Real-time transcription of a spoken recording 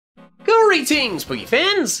Greetings, Boogie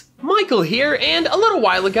fans! Michael here, and a little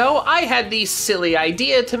while ago, I had the silly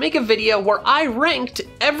idea to make a video where I ranked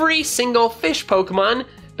every single fish Pokemon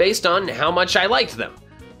based on how much I liked them.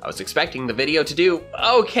 I was expecting the video to do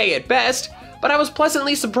okay at best, but I was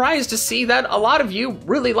pleasantly surprised to see that a lot of you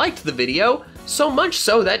really liked the video, so much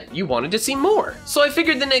so that you wanted to see more. So I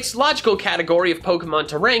figured the next logical category of Pokemon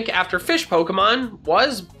to rank after fish Pokemon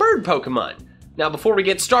was bird Pokemon. Now before we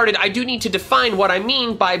get started, I do need to define what I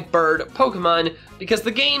mean by bird Pokemon, because the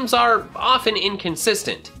games are often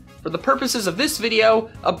inconsistent. For the purposes of this video,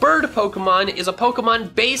 a bird Pokemon is a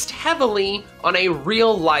Pokemon based heavily on a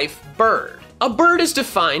real-life bird. A bird is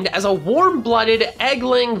defined as a warm-blooded,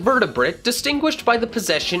 egg-laying vertebrate distinguished by the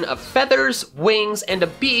possession of feathers, wings, and a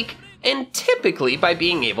beak, and typically by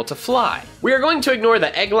being able to fly. We are going to ignore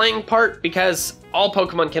the egg-laying part because all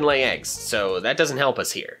Pokemon can lay eggs, so that doesn't help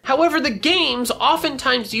us here. However, the games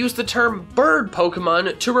oftentimes use the term bird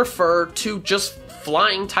Pokemon to refer to just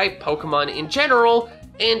flying-type Pokemon in general,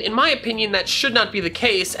 and in my opinion that should not be the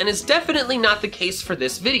case, and is definitely not the case for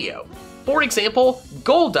this video. For example,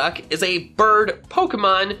 Golduck is a bird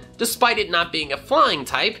Pokemon despite it not being a flying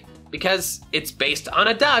type, because it's based on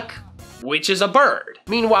a duck, which is a bird.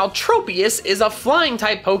 Meanwhile, Tropius is a flying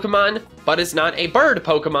type Pokemon, but is not a bird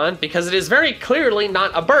Pokemon because it is very clearly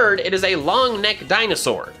not a bird, it is a long neck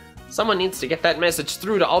dinosaur. Someone needs to get that message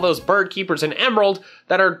through to all those bird keepers in Emerald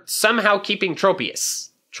that are somehow keeping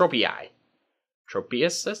Tropius. Tropius?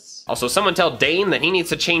 Also, someone tell Dane that he needs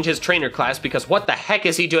to change his trainer class because what the heck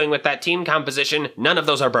is he doing with that team composition? None of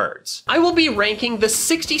those are birds. I will be ranking the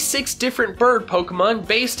 66 different bird Pokemon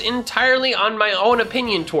based entirely on my own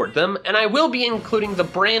opinion toward them, and I will be including the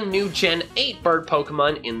brand new Gen 8 bird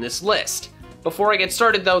Pokemon in this list. Before I get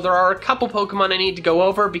started though, there are a couple Pokemon I need to go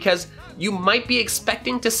over because you might be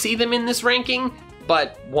expecting to see them in this ranking,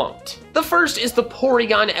 but won't. The first is the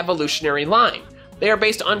Porygon evolutionary line. They are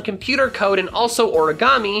based on computer code and also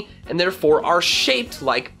origami, and therefore are shaped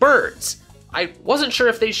like birds. I wasn't sure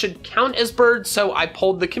if they should count as birds, so I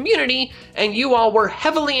polled the community, and you all were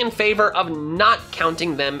heavily in favor of not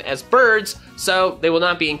counting them as birds, so they will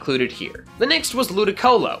not be included here. The next was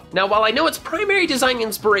Ludicolo. Now, while I know its primary design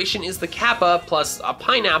inspiration is the Kappa plus a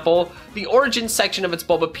pineapple, the origin section of its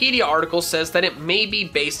Bulbapedia article says that it may be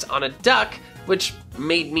based on a duck, which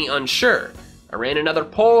made me unsure. I ran another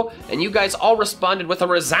poll, and you guys all responded with a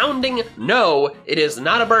resounding no, it is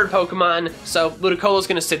not a bird Pokemon, so Ludicolo's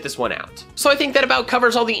gonna sit this one out. So I think that about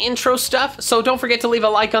covers all the intro stuff, so don't forget to leave a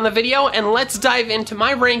like on the video, and let's dive into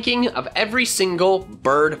my ranking of every single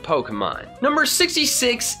bird Pokemon. Number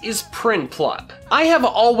 66 is Prinplup. I have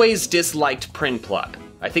always disliked Prinplup.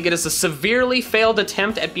 I think it is a severely failed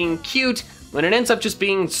attempt at being cute when it ends up just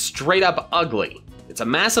being straight up ugly. It's a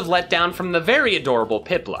massive letdown from the very adorable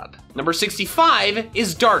Piplup. Number 65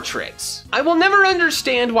 is Dartrix. I will never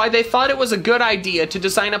understand why they thought it was a good idea to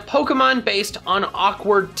design a Pokemon based on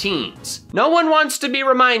awkward teens. No one wants to be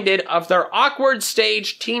reminded of their awkward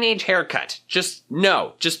stage teenage haircut. Just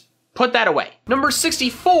put that away. Number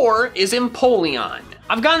 64 is Empoleon.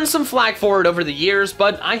 I've gotten some flack for it over the years,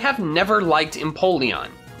 but I have never liked Empoleon.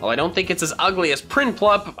 While I don't think it's as ugly as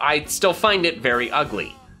Prinplup, I still find it very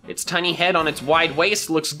ugly. Its tiny head on its wide waist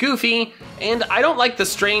looks goofy, and I don't like the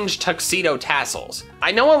strange tuxedo tassels.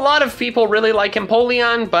 I know a lot of people really like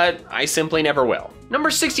Empoleon, but I simply never will. Number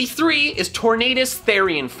 63 is Tornadus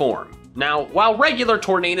Therian form. Now, while regular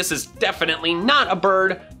Tornadus is definitely not a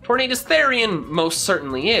bird, Tornadus Therian most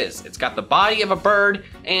certainly is. It's got the body of a bird,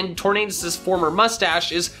 and Tornadus' former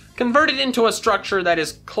mustache is converted into a structure that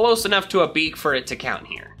is close enough to a beak for it to count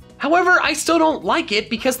here. However, I still don't like it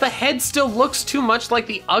because the head still looks too much like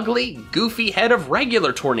the ugly, goofy head of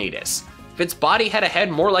regular Tornadus. If its body had a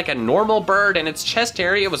head more like a normal bird and its chest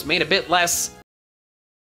area was made a bit less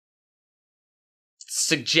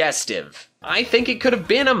suggestive, I think it could have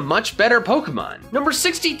been a much better Pokemon. Number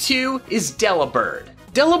 62 is Delibird.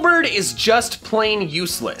 Delibird is just plain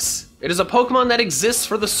useless. It is a Pokemon that exists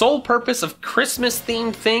for the sole purpose of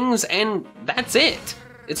Christmas-themed things, and that's it.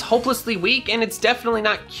 It's hopelessly weak, and it's definitely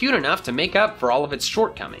not cute enough to make up for all of its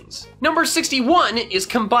shortcomings. Number 61 is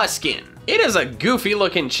Combuskin. It is a goofy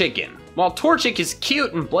looking chicken. While Torchic is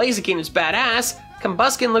cute and Blaziken is badass,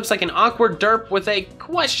 Combuskin looks like an awkward derp with a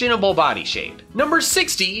questionable body shape. Number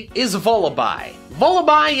 60 is Volibeye.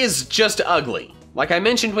 Volibeye is just ugly. Like I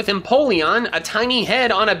mentioned with Empoleon, a tiny head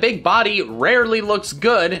on a big body rarely looks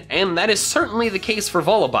good, and that is certainly the case for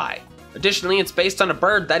Volibeye. Additionally, it's based on a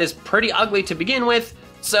bird that is pretty ugly to begin with,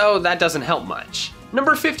 so that doesn't help much.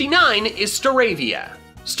 Number 59 is Staravia.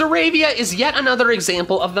 Staravia is yet another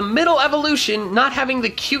example of the middle evolution not having the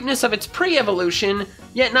cuteness of its pre-evolution,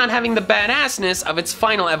 yet not having the badassness of its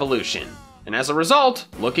final evolution. And as a result,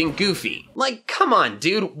 looking goofy. Like, come on,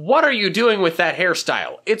 dude, what are you doing with that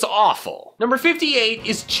hairstyle? It's awful. Number 58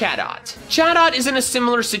 is Chatot. Chatot is in a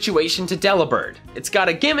similar situation to Delibird. It's got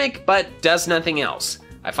a gimmick, but does nothing else.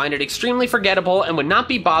 I find it extremely forgettable and would not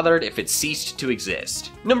be bothered if it ceased to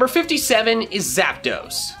exist. Number 57 is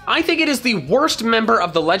Zapdos. I think it is the worst member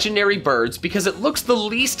of the legendary birds because it looks the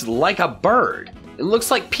least like a bird. It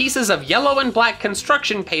looks like pieces of yellow and black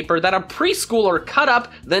construction paper that a preschooler cut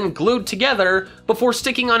up, then glued together, before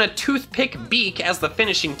sticking on a toothpick beak as the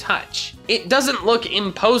finishing touch. It doesn't look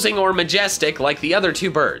imposing or majestic like the other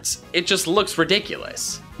two birds. It just looks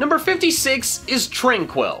ridiculous. Number 56 is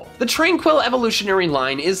Tranquil. The Tranquil evolutionary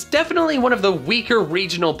line is definitely one of the weaker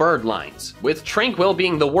regional bird lines, with Tranquil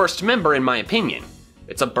being the worst member in my opinion.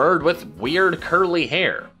 It's a bird with weird curly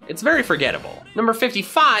hair. It's very forgettable. Number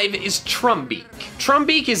 55 is Trumbeak.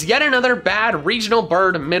 Trumbeak is yet another bad regional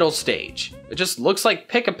bird middle stage. It just looks like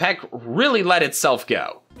Pick-a-Peck really let itself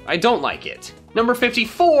go. I don't like it. Number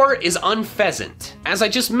 54 is Unpheasant. As I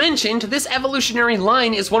just mentioned, this evolutionary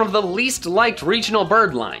line is one of the least liked regional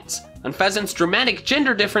bird lines. Unpheasant's dramatic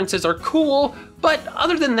gender differences are cool, but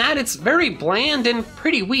other than that, it's very bland and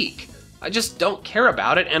pretty weak. I just don't care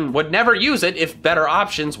about it and would never use it if better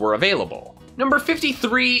options were available. Number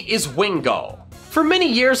 53 is Wingull. For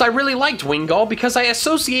many years, I really liked Wingull because I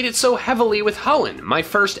associate it so heavily with Hoenn, my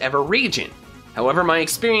first ever region. However, my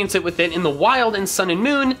experience with it in the wild in Sun and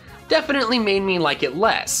Moon definitely made me like it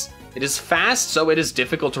less. It is fast, so it is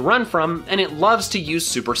difficult to run from, and it loves to use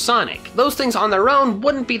supersonic. Those things on their own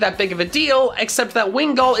wouldn't be that big of a deal, except that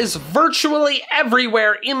Wingull is virtually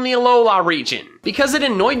everywhere in the Alola region. Because it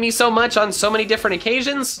annoyed me so much on so many different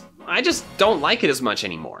occasions, I just don't like it as much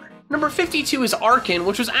anymore. Number 52 is Archon,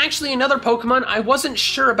 which was actually another Pokemon I wasn't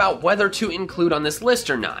sure about whether to include on this list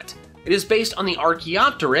or not. It is based on the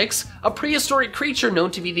Archaeopteryx, a prehistoric creature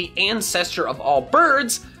known to be the ancestor of all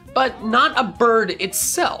birds, but not a bird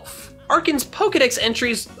itself. Archon's Pokedex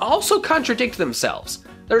entries also contradict themselves.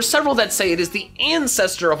 There are several that say it is the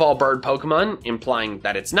ancestor of all bird Pokemon, implying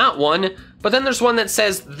that it's not one, but then there's one that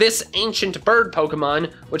says this ancient bird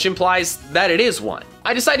Pokemon, which implies that it is one.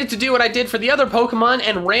 I decided to do what I did for the other Pokemon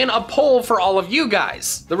and ran a poll for all of you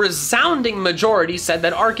guys. The resounding majority said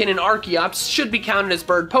that Archon and Archeops should be counted as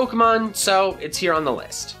bird Pokemon, so it's here on the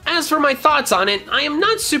list. As for my thoughts on it, I am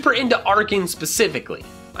not super into Archon specifically.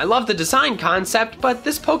 I love the design concept, but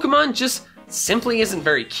this Pokemon just simply isn't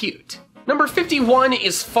very cute. Number 51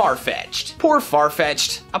 is Farfetch'd. Poor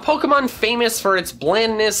Farfetch'd, a Pokemon famous for its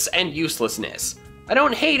blandness and uselessness. I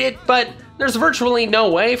don't hate it, but there's virtually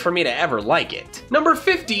no way for me to ever like it. Number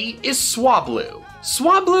 50 is Swablu.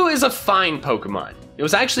 Swablu is a fine Pokemon. It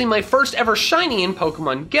was actually my first ever shiny in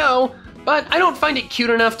Pokemon Go, but I don't find it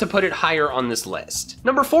cute enough to put it higher on this list.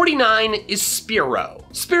 Number 49 is Spearow.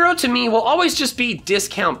 Spearow to me will always just be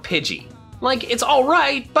discount Pidgey. Like, it's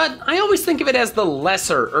alright, but I always think of it as the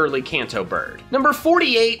lesser early Kanto bird. Number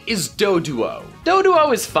 48 is Doduo.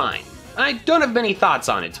 Doduo is fine. I don't have many thoughts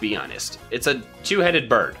on it, to be honest. It's a two-headed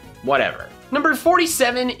bird. Whatever. Number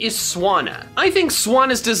 47 is Swanna. I think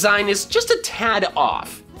Swanna's design is just a tad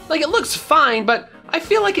off. Like, it looks fine, but I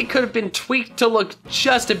feel like it could have been tweaked to look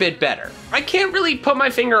just a bit better. I can't really put my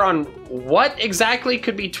finger on what exactly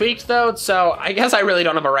could be tweaked though, so I guess I really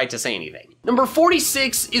don't have a right to say anything. Number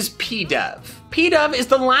 46 is Pidove. Pidove is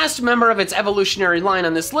the last member of its evolutionary line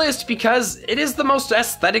on this list because it is the most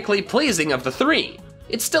aesthetically pleasing of the three.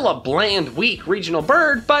 It's still a bland, weak regional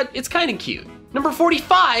bird, but it's kinda cute. Number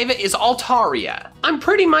 45 is Altaria. I'm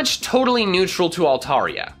pretty much totally neutral to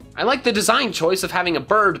Altaria. I like the design choice of having a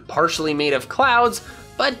bird partially made of clouds,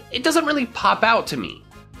 but it doesn't really pop out to me.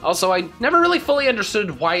 Also, I never really fully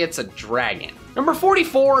understood why it's a dragon. Number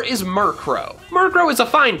 44 is Murkrow. Murkrow is a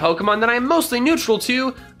fine Pokemon that I am mostly neutral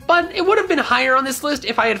to, but it would have been higher on this list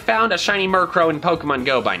if I had found a shiny Murkrow in Pokemon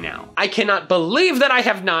Go by now. I cannot believe that I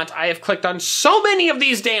have not. I have clicked on so many of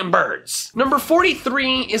these damn birds. Number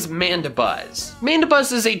 43 is Mandibuzz.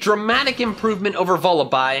 Mandibuzz is a dramatic improvement over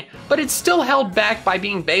Vullaby, but it's still held back by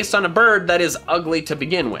being based on a bird that is ugly to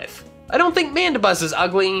begin with. I don't think Mandibuzz is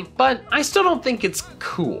ugly, but I still don't think it's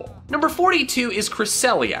cool. Number 42 is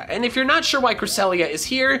Cresselia, and if you're not sure why Cresselia is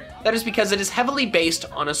here, that is because it is heavily based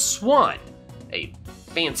on a swan. A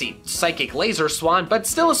fancy psychic laser swan, but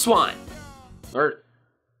still a swan. Or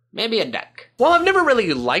maybe a duck. While I've never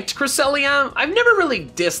really liked Cresselia, I've never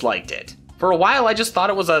really disliked it. For a while, I just thought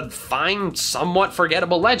it was a fine, somewhat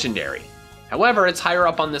forgettable legendary. However, it's higher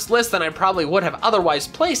up on this list than I probably would have otherwise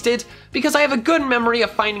placed it because I have a good memory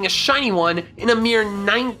of finding a shiny one in a mere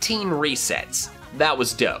 19 resets. That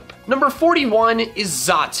was dope. Number 41 is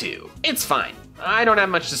Xatu. It's fine. I don't have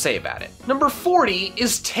much to say about it. Number 40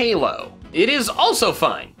 is Tailo. It is also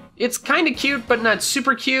fine. It's kinda cute, but not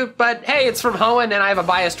super cute, but hey, it's from Hoenn and I have a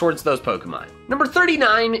bias towards those Pokemon. Number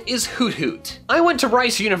 39 is Hoot Hoot. I went to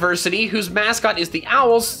Rice University, whose mascot is the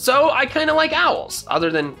owls, so I kinda like owls,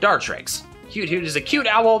 other than Dartrix. Hoot Hoot is a cute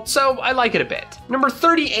owl, so I like it a bit. Number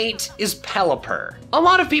 38 is Pelipper. A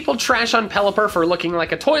lot of people trash on Pelipper for looking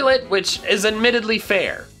like a toilet, which is admittedly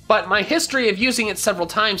fair. But my history of using it several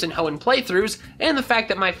times in Hoenn playthroughs, and the fact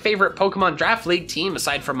that my favorite Pokemon Draft League team,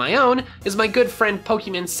 aside from my own, is my good friend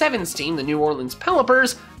Pokemon 7's team, the New Orleans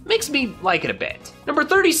Pelippers, makes me like it a bit. Number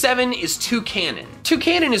 37 is Toucannon.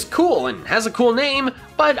 Toucannon is cool and has a cool name,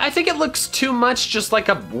 but I think it looks too much just like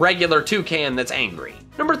a regular toucan that's angry.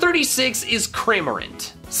 Number 36 is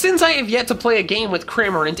Cramorant. Since I have yet to play a game with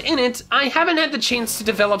Cramorant in it, I haven't had the chance to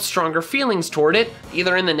develop stronger feelings toward it,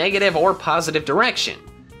 either in the negative or positive direction.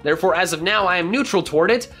 Therefore, as of now, I am neutral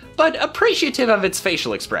toward it, but appreciative of its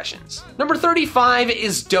facial expressions. Number 35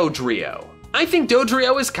 is Dodrio. I think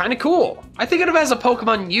Dodrio is kinda cool. I think of it as a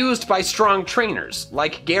Pokemon used by strong trainers,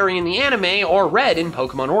 like Gary in the anime or Red in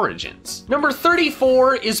Pokemon Origins. Number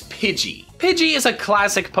 34 is Pidgey. Pidgey is a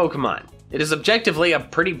classic Pokemon. It is objectively a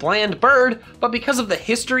pretty bland bird, but because of the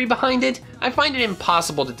history behind it, I find it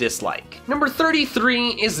impossible to dislike. Number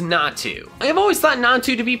 33 is Natu. I have always thought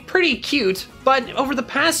Natu to be pretty cute, but over the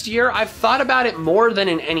past year, I've thought about it more than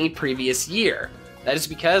in any previous year. That is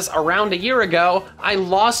because around a year ago, I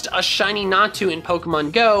lost a shiny Natu in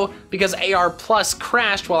Pokemon Go because AR Plus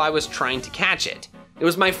crashed while I was trying to catch it. It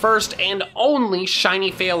was my first and only shiny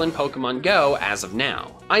fail in Pokemon Go as of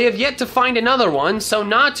now. I have yet to find another one, so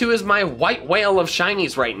Natu is my white whale of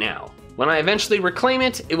shinies right now. When I eventually reclaim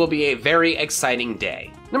it, it will be a very exciting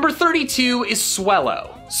day. Number 32 is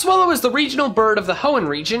Swellow. Swellow is the regional bird of the Hoenn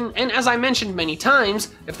region, and as I mentioned many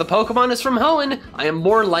times, if the Pokemon is from Hoenn, I am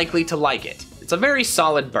more likely to like it. It's a very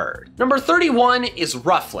solid bird. Number 31 is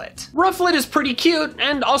Rufflet. Rufflet is pretty cute,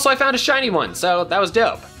 and also I found a shiny one, so that was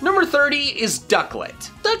dope. Number 30 is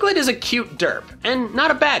Ducklet. Ducklet is a cute derp, and not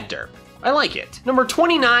a bad derp. I like it. Number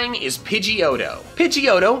 29 is Pidgeotto.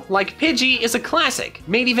 Pidgeotto, like Pidgey, is a classic,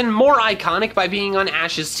 made even more iconic by being on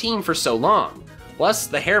Ash's team for so long. Plus,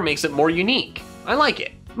 the hair makes it more unique. I like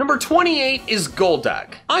it. Number 28 is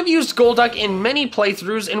Golduck. I've used Golduck in many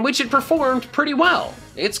playthroughs in which it performed pretty well.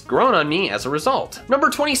 It's grown on me as a result. Number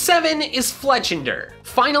 27 is Fletchinder.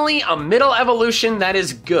 Finally, a middle evolution that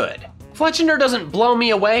is good. Fletchinder doesn't blow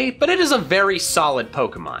me away, but it is a very solid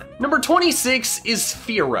Pokemon. Number 26 is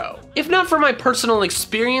Fearow. If not for my personal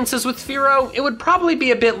experiences with Fearow, it would probably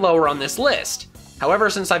be a bit lower on this list. However,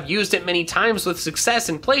 since I've used it many times with success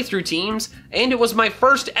in playthrough teams, and it was my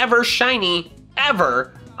first ever shiny,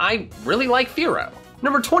 ever, I really like Fearow.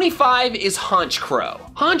 Number 25 is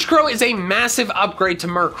Honchkrow. Honchkrow is a massive upgrade to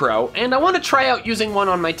Murkrow, and I want to try out using one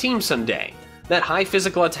on my team someday. That high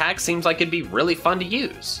physical attack seems like it'd be really fun to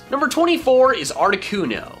use. Number 24 is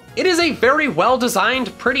Articuno. It is a very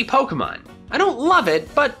well-designed, pretty Pokemon. I don't love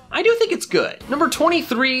it, but I do think it's good. Number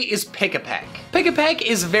 23 is Pick-a-Peck. Pick-a-Peck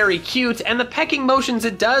is very cute, and the pecking motions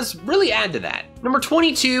it does really add to that. Number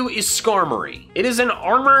 22 is Skarmory. It is an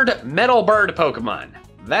armored metal bird Pokemon.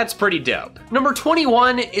 That's pretty dope. Number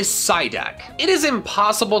 21 is Psyduck. It is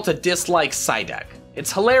impossible to dislike Psyduck.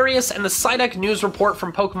 It's hilarious, and the Psyduck news report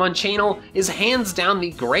from Pokemon Channel is hands down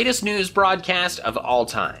the greatest news broadcast of all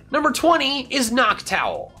time. Number 20 is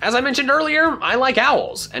Noctowl. As I mentioned earlier, I like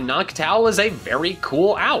owls, and Noctowl is a very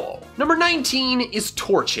cool owl. Number 19 is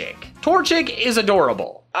Torchic. Torchic is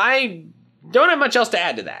adorable. I don't have much else to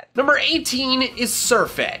add to that. Number 18 is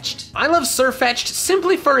Sirfetch'd. I love Sirfetch'd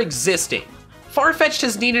simply for existing. Farfetch'd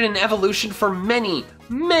has needed an evolution for many,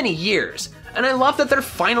 many years, and I love that they're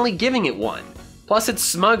finally giving it one. Plus, its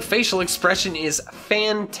smug facial expression is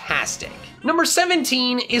fantastic. Number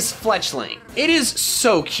 17 is Fletchling. It is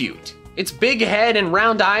so cute. Its big head and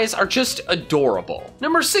round eyes are just adorable.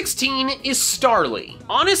 Number 16 is Starly.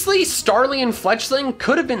 Honestly, Starly and Fletchling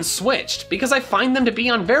could have been switched because I find them to be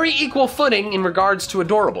on very equal footing in regards to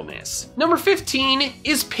adorableness. Number 15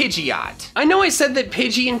 is Pidgeot. I know I said that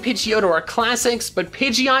Pidgey and Pidgeotto are classics, but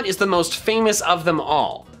Pidgeot is the most famous of them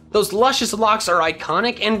all. Those luscious locks are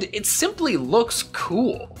iconic, and it simply looks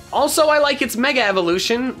cool. Also, I like its Mega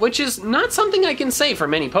Evolution, which is not something I can say for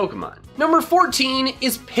many Pokemon. Number 14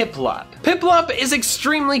 is Piplup. Piplup is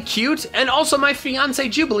extremely cute, and also my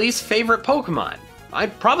fiancée Jubilee's favorite Pokemon.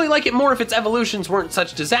 I'd probably like it more if its evolutions weren't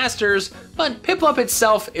such disasters, but Piplup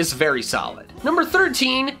itself is very solid. Number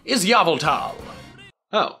 13 is Yveltal.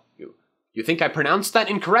 Oh, you think I pronounced that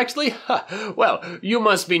incorrectly? Well, you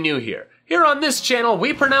must be new here. Here on this channel,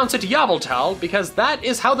 we pronounce it Yveltal because that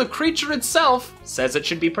is how the creature itself says it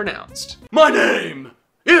should be pronounced. My name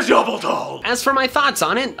is Yveltal! As for my thoughts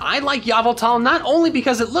on it, I like Yveltal not only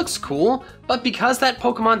because it looks cool, but because that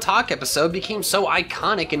Pokemon Talk episode became so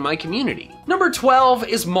iconic in my community. Number 12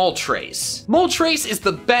 is Moltres. Moltres is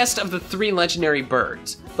the best of the 3 legendary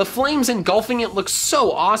birds. The flames engulfing it look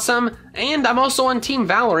so awesome, and I'm also on Team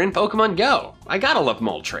Valor in Pokemon Go. I gotta love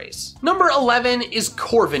Moltres. Number 11 is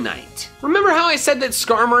Corviknight. Remember how I said that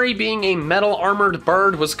Skarmory being a metal armored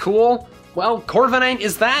bird was cool? Well, Corviknight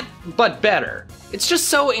is that, but better. It's just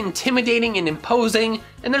so intimidating and imposing,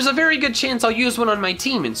 and there's a very good chance I'll use one on my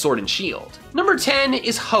team in Sword and Shield. Number 10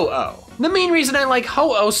 is Ho-Oh. The main reason I like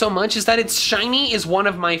Ho-Oh so much is that its shiny is one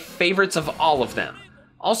of my favorites of all of them.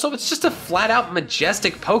 Also, it's just a flat-out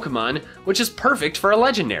majestic Pokemon, which is perfect for a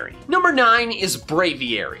legendary. Number 9 is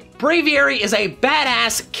Braviary. Braviary is a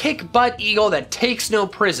badass kick-butt eagle that takes no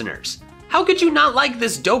prisoners. How could you not like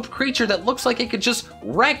this dope creature that looks like it could just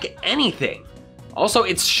wreck anything? Also,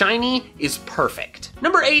 its shiny is perfect.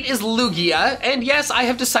 Number 8 is Lugia, and yes, I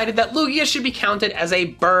have decided that Lugia should be counted as a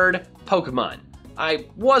bird Pokemon. I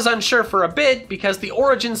was unsure for a bit because the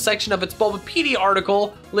origins section of its Bulbapedia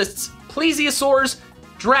article lists plesiosaurs,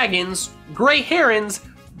 dragons, gray herons,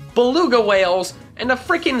 beluga whales, and a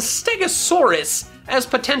frickin' stegosaurus as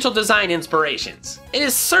potential design inspirations. It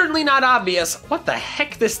is certainly not obvious what the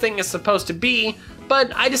heck this thing is supposed to be,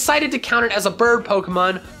 but I decided to count it as a bird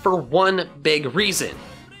Pokemon for one big reason.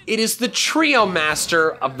 It is the Trio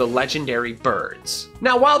Master of the legendary birds.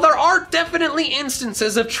 Now, while there are definitely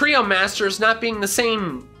instances of Trio Masters not being the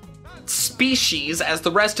same species as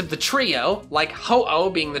the rest of the trio, like Ho-Oh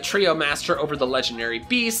being the Trio Master over the legendary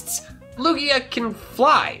beasts, Lugia can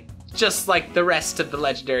fly, just like the rest of the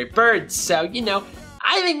legendary birds, so, you know,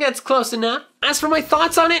 I think that's close enough. As for my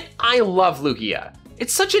thoughts on it, I love Lugia.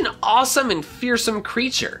 It's such an awesome and fearsome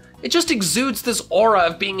creature. It just exudes this aura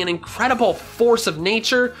of being an incredible force of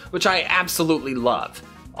nature, which I absolutely love.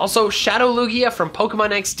 Also, Shadow Lugia from Pokemon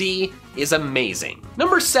XD is amazing.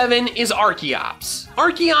 Number 7 is Archeops.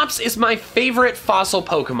 Archeops is my favorite fossil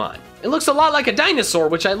Pokemon. It looks a lot like a dinosaur,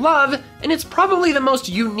 which I love, and it's probably the most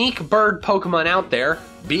unique bird Pokemon out there,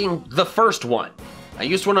 being the first one. I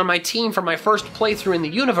used one on my team for my first playthrough in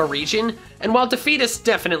the Unova region, and while Defeatus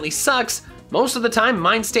definitely sucks, most of the time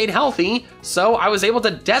mine stayed healthy, so I was able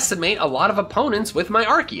to decimate a lot of opponents with my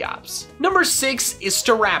Archeops. Number 6 is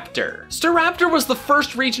Staraptor. Staraptor was the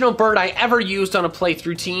first regional bird I ever used on a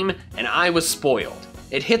playthrough team, and I was spoiled.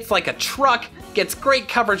 It hits like a truck, gets great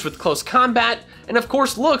coverage with close combat, and of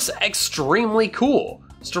course looks extremely cool.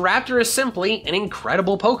 Staraptor is simply an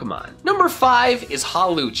incredible Pokemon. Number 5 is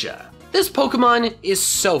Hawlucha. This Pokemon is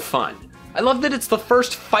so fun. I love that it's the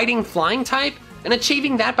first fighting flying type, and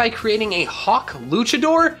achieving that by creating a Hawk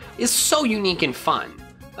Luchador is so unique and fun.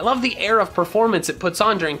 I love the air of performance it puts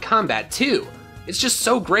on during combat too. It's just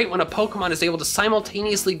so great when a Pokemon is able to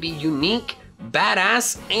simultaneously be unique,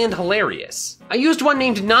 badass, and hilarious. I used one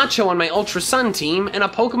named Nacho on my Ultra Sun team, and a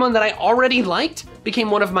Pokemon that I already liked became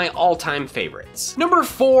one of my all-time favorites. Number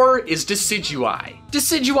 4 is Decidueye.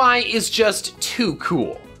 Decidueye is just too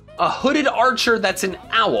cool. A hooded archer that's an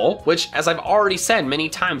owl, which, as I've already said many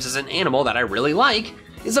times is an animal that I really like,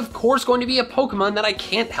 is of course going to be a Pokemon that I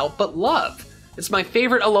can't help but love. It's my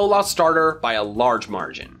favorite Alola starter by a large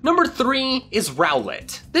margin. Number 3 is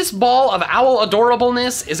Rowlet. This ball of owl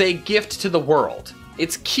adorableness is a gift to the world.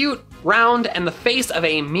 It's cute, round, and the face of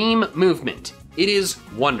a meme movement. It is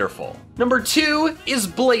wonderful. Number 2 is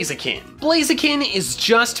Blaziken. Blaziken is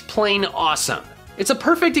just plain awesome. It's a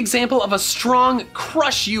perfect example of a strong,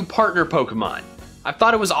 crush you partner Pokemon. I've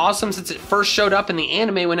thought it was awesome since it first showed up in the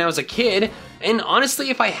anime when I was a kid, and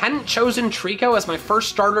honestly, if I hadn't chosen Trico as my first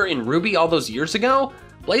starter in Ruby all those years ago,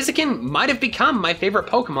 Blaziken might have become my favorite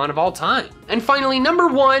Pokemon of all time. And finally, number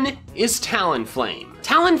 1 is Talonflame.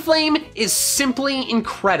 Talonflame is simply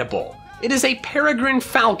incredible. It is a peregrine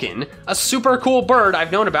falcon, a super cool bird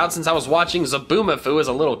I've known about since I was watching Zaboomafoo as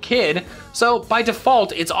a little kid, so by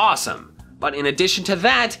default, it's awesome. But in addition to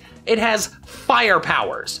that, it has fire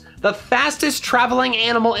powers. The fastest traveling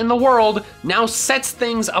animal in the world now sets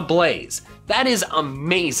things ablaze. That is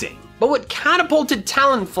amazing. But what catapulted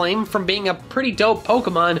Talonflame from being a pretty dope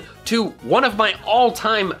Pokemon to one of my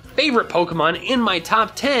all-time favorite Pokemon in my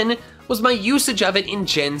top 10 was my usage of it in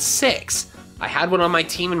Gen 6. I had one on my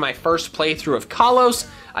team in my first playthrough of Kalos.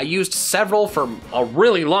 I used several for a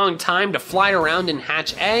really long time to fly around and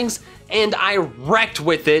hatch eggs, and I wrecked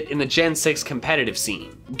with it in the Gen 6 competitive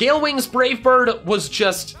scene. Galewing's Brave Bird was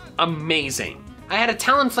just amazing. I had a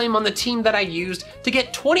Talonflame on the team that I used to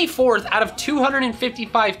get 24th out of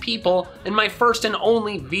 255 people in my first and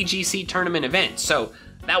only VGC tournament event, so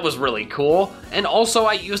that was really cool. And also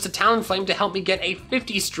I used a Talonflame to help me get a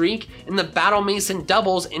 50 streak in the Battle Mason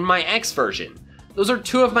doubles in my X version. Those are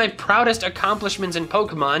two of my proudest accomplishments in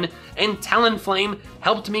Pokemon, and Talonflame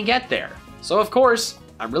helped me get there. So of course,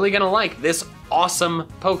 I'm really gonna like this awesome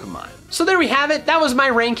Pokemon. So there we have it, that was my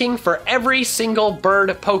ranking for every single bird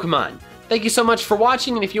Pokemon. Thank you so much for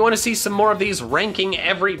watching, and if you want to see some more of these ranking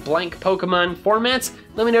every blank Pokemon formats,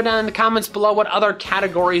 let me know down in the comments below what other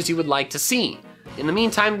categories you would like to see. In the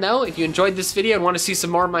meantime though, if you enjoyed this video and want to see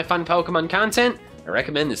some more of my fun Pokemon content, I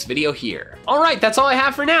recommend this video here. Alright, that's all I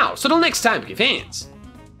have for now, so till next time, Poke fans,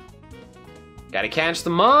 gotta catch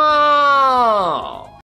them all!